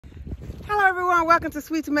Hello everyone, welcome to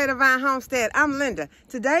Sweet Tomato Vine Homestead. I'm Linda.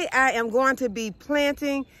 Today I am going to be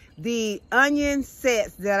planting the onion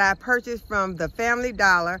sets that I purchased from the Family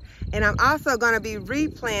Dollar, and I'm also going to be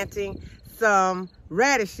replanting some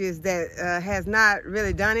radishes that has not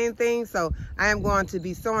really done anything. So I am going to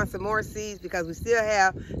be sowing some more seeds because we still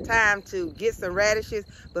have time to get some radishes.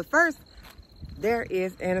 But first, there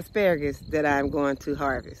is an asparagus that I'm going to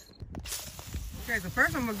harvest. Okay, so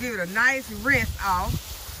first I'm going to give it a nice rinse off.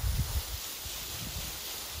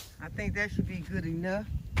 I think that should be good enough.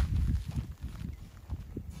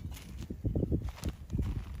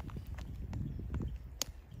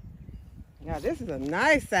 Now this is a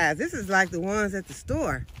nice size. This is like the ones at the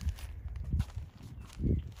store.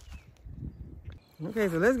 Okay,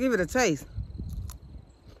 so let's give it a taste.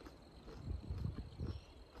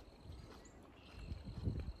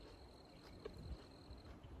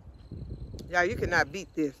 Y'all, you cannot beat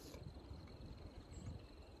this.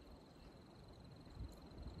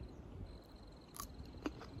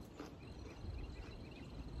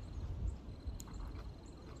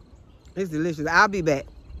 It's delicious. I'll be back.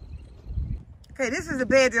 Okay, this is the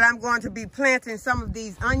bed that I'm going to be planting some of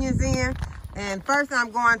these onions in. And first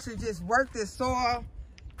I'm going to just work this soil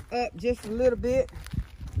up just a little bit.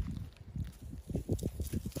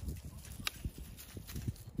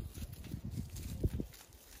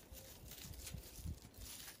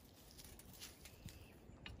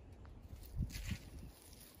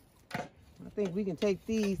 I think we can take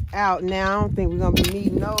these out now. I don't think we're going to be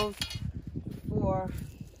needing those for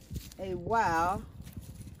a while.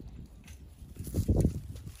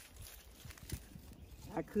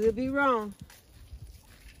 I could be wrong.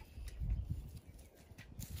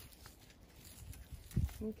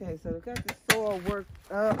 Okay, so we got the soil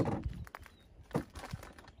worked up.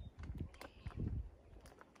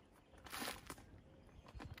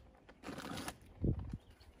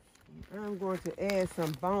 I'm going to add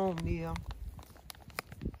some bone meal.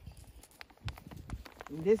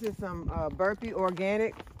 This is some Burpee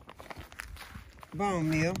organic bone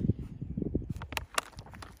meal.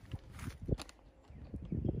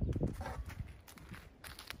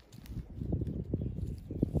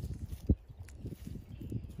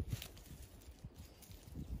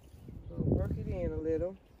 So work it in a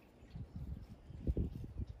little.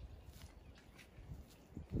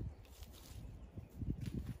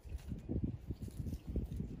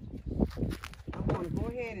 I'm going to go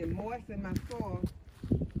ahead and moisten my soil.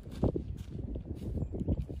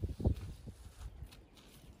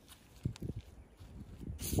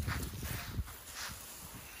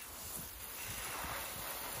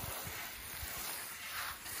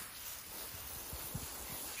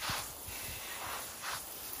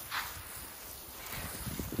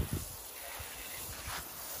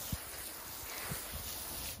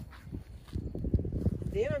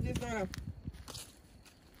 Then I'm just going to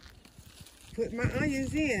put my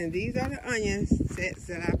onions in. These are the onion sets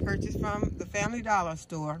that I purchased from the Family Dollar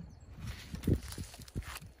store.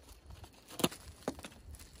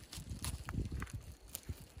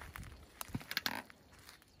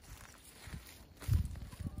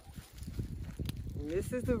 And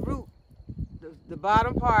this is the root, the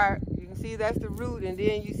bottom part. You can see that's the root, and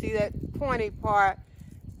then you see that pointy part.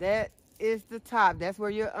 That is the top. That's where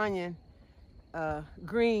your onion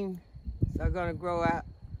greens are gonna grow out.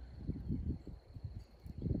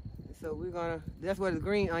 So we're gonna, that's where the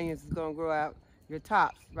green onions is gonna grow out. Your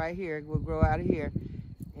tops right here will grow out of here.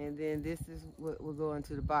 And then this is what will go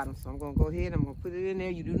into the bottom. So I'm gonna go ahead, I'm gonna put it in there.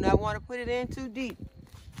 You do not wanna put it in too deep.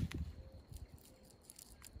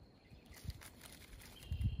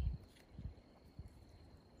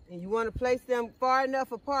 And you wanna place them far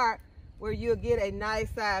enough apart where you'll get a nice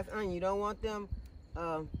sized onion. You don't want them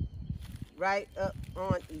right up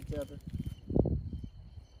on each other.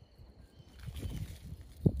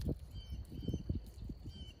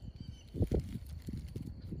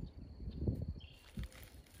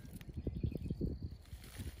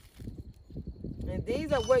 And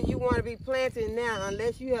these are what you want to be planting now,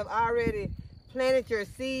 unless you have already planted your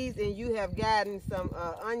seeds and you have gotten some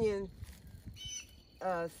onion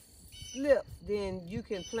slips, then you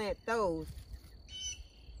can plant those.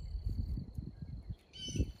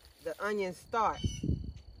 The onion starts,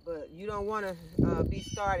 but you don't want to be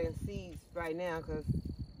starting seeds right now because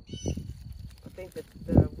I think that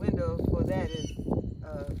the window for that is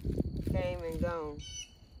came and gone.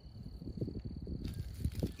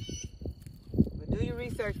 But do your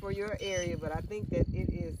research for your area, but I think that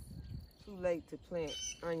it is too late to plant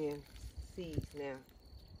onion seeds now.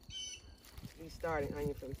 We started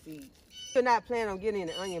onion from seeds. You're not planning on getting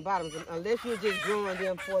the onion bottoms unless you're just growing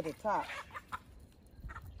them for the top.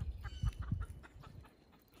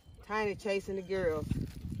 Tiny chasing the girls.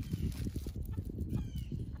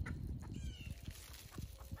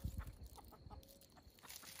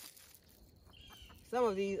 Some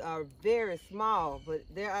of these are very small, but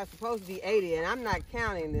there are supposed to be 80, and I'm not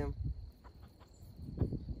counting them.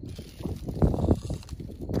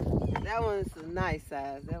 That one's a nice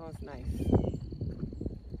size. That one's nice.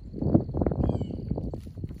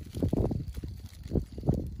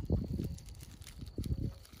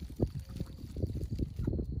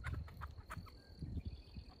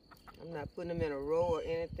 I'm not putting them in a row or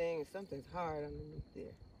anything. Something's hard underneath there.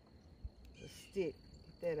 A stick.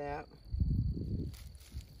 Get that out.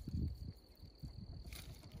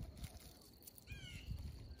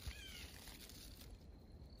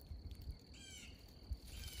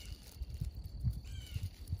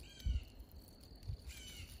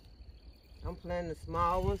 I'm planting the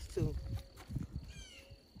small ones too.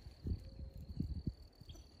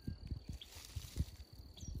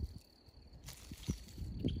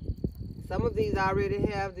 Some of these already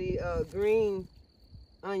have the green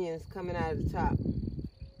onions coming out of the top.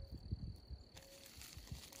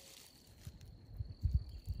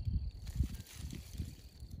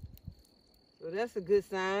 So that's a good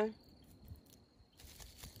sign.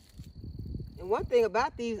 And one thing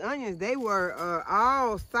about these onions, they were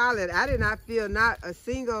all solid. I did not feel not a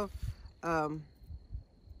single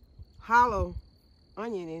hollow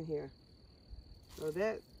onion in here. So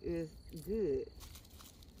that is good.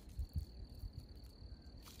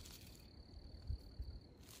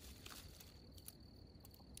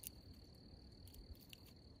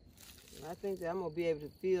 I think that I'm gonna be able to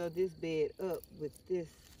fill this bed up with this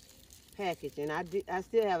package, and I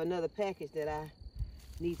still have another package that I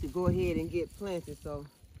need to go ahead and get planted. So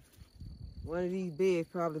one of these beds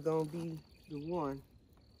probably gonna be the one.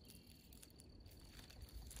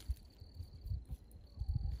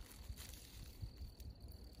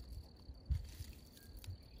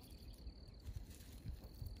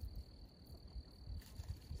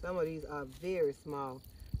 Some of these are very small.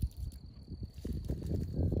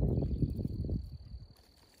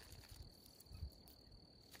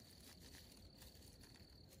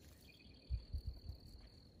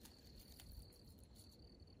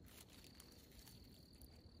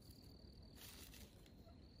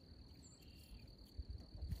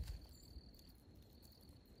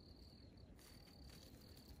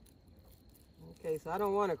 Okay, so I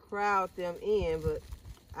don't want to crowd them in, but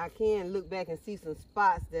I can look back and see some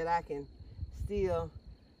spots that I can still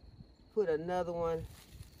put another one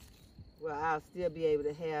where I'll still be able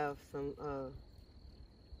to have some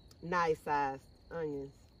nice sized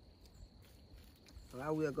onions. So I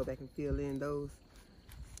will go back and fill in those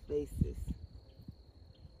spaces.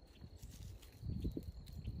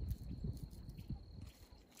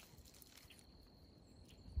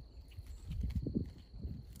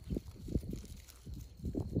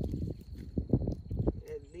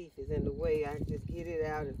 Is in the way. I can just get it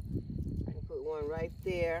out, and I can put one right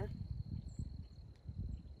there.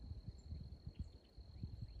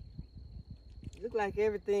 Look like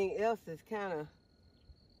everything else is kind of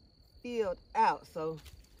filled out, so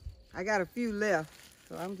I got a few left,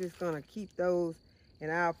 so I'm just gonna keep those,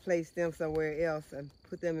 and I'll place them somewhere else and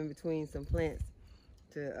put them in between some plants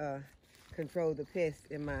to control the pests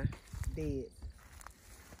in my beds.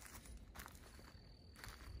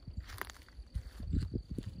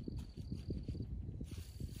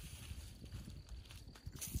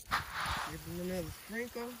 Give them another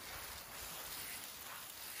sprinkle.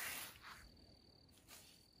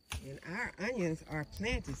 And our onions are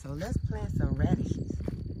planted, so let's plant some radishes.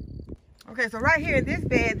 Okay, so right here in this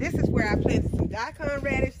bed, this is where I planted some daikon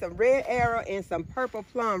radish, some red arrow, and some purple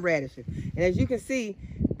plum radishes. And as you can see,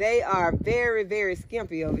 they are very, very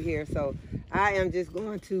skimpy over here. So I am just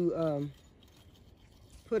going to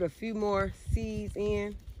put a few more seeds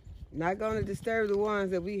in. Not going to disturb the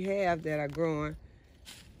ones that we have that are growing,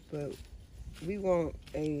 but we want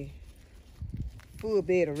a full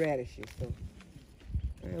bed of radishes. So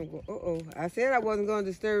I said I wasn't going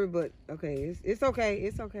to disturb it, but okay, it's okay.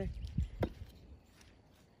 It's okay.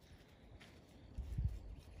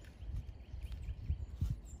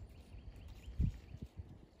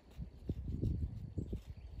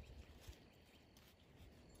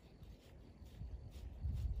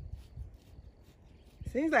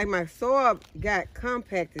 Seems like my soil got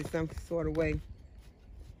compacted some sort of way.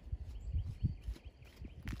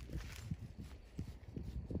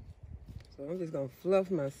 So I'm just gonna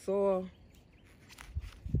fluff my soil.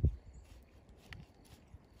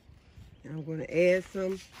 And I'm gonna add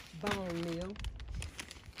some bone meal.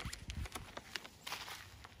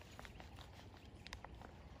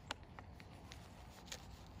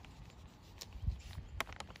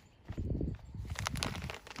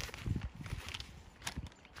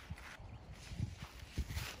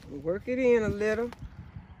 work it in a little.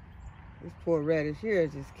 This poor radish here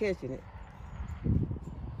is just catching it.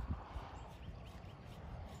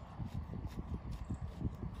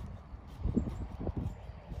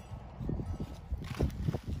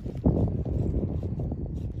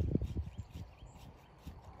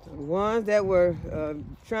 The ones that were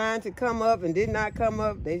trying to come up and did not come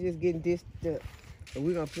up, they just getting dished up. So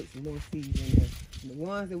we're gonna put some more seeds in there. And the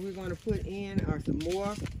ones that we're gonna put in are some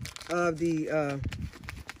more of the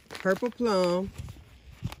purple plum.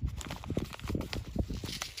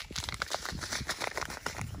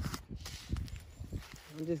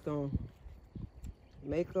 I'm just gonna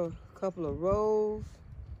make a couple of rows.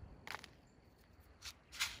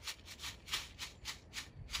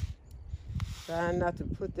 Trying not to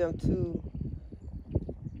put them too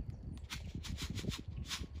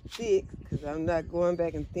thick because I'm not going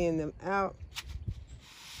back and thin them out.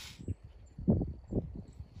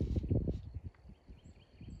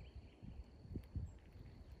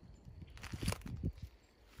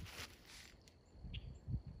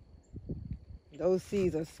 Those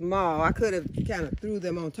seeds are small. I could have kind of threw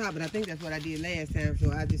them on top, but I think that's what I did last time,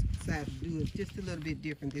 so I just decided to do it just a little bit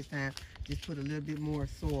different this time. Just put a little bit more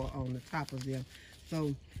soil on the top of them.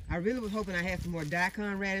 So I really was hoping I had some more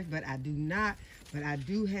daikon radish, but I do not. But I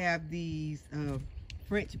do have these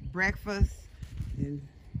French breakfast, and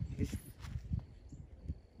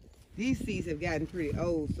these seeds have gotten pretty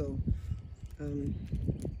old, so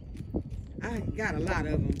I got a lot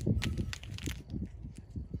of them.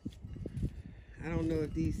 I don't know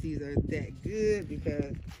if these seeds are that good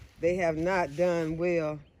because they have not done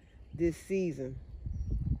well this season.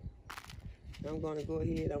 I'm going to go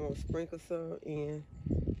ahead, I'm going to sprinkle some in.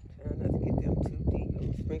 Try not to get them too deep. I'm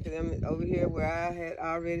going to sprinkle them over here where I had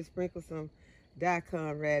already sprinkled some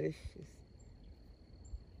daikon radishes.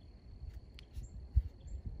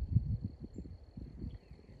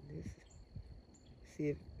 See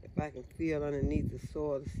if I can feel underneath the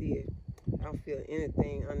soil to see it. I don't feel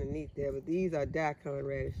anything underneath there, but these are daikon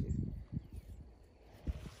radishes.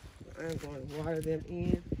 I'm going to water them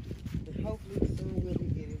in, and hopefully soon we'll be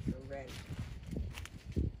getting some radishes.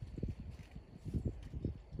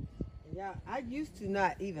 Yeah, I used to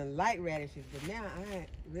not even like radishes, but now I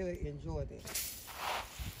really enjoy them.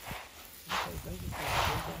 Okay, I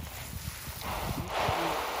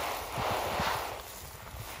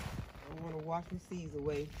don't want to wash the seeds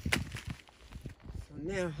away.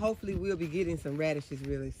 Now, hopefully, we'll be getting some radishes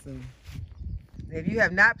really soon. If you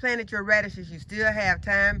have not planted your radishes, you still have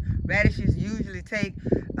time. Radishes usually take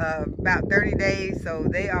about 30 days, so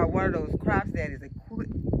they are one of those crops that is a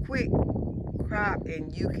quick crop,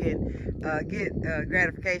 and you can get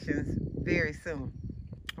gratifications very soon.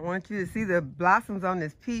 I want you to see the blossoms on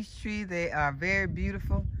this peach tree. They are very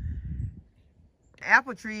beautiful.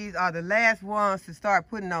 Apple trees are the last ones to start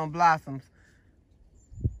putting on blossoms.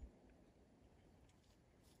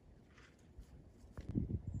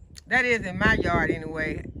 That is in my yard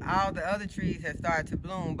anyway. All the other trees have started to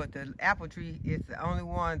bloom, but the apple tree is the only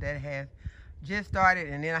one that has just started,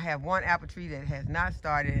 and then I have one apple tree that has not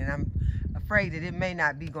started, and I'm afraid that it may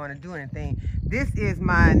not be going to do anything. This is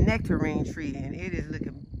my nectarine tree, and it is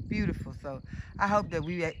looking beautiful, so I hope that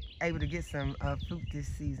we are able to get some fruit this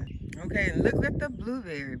season. Okay, and look at the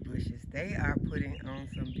blueberry bushes. They are putting on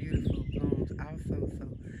some beautiful blooms also, so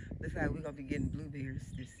looks like we're going to be getting blueberries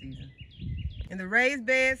this season. And the raised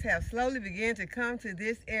beds have slowly begun to come to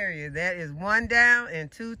this area. That is 1 down and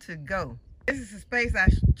 2 to go. This is the space I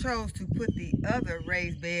chose to put the other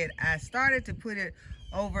raised bed. I started to put it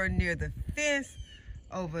over near the fence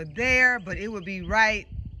over there, but it would be right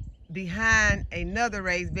behind another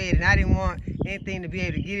raised bed, and I didn't want anything to be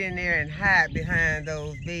able to get in there and hide behind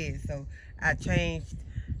those beds, so I changed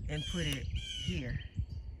and put it here.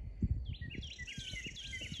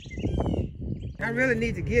 I really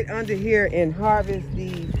need to get under here and harvest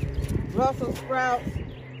the Brussels sprouts.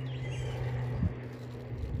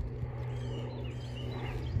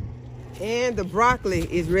 And the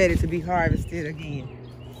broccoli is ready to be harvested again.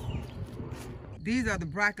 These are the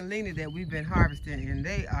broccolini that we've been harvesting, and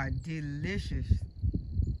they are delicious.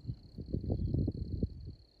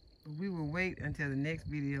 But we will wait until the next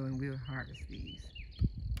video and we'll harvest these.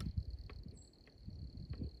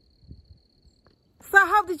 So I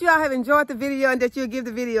hope that you all have enjoyed the video and that you'll give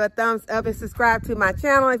the video a thumbs up and subscribe to my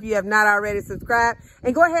channel if you have not already subscribed.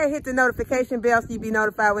 And go ahead and hit the notification bell so you'll be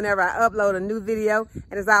notified whenever I upload a new video.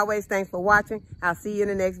 And as always, thanks for watching. I'll see you in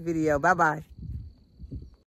the next video. Bye-bye.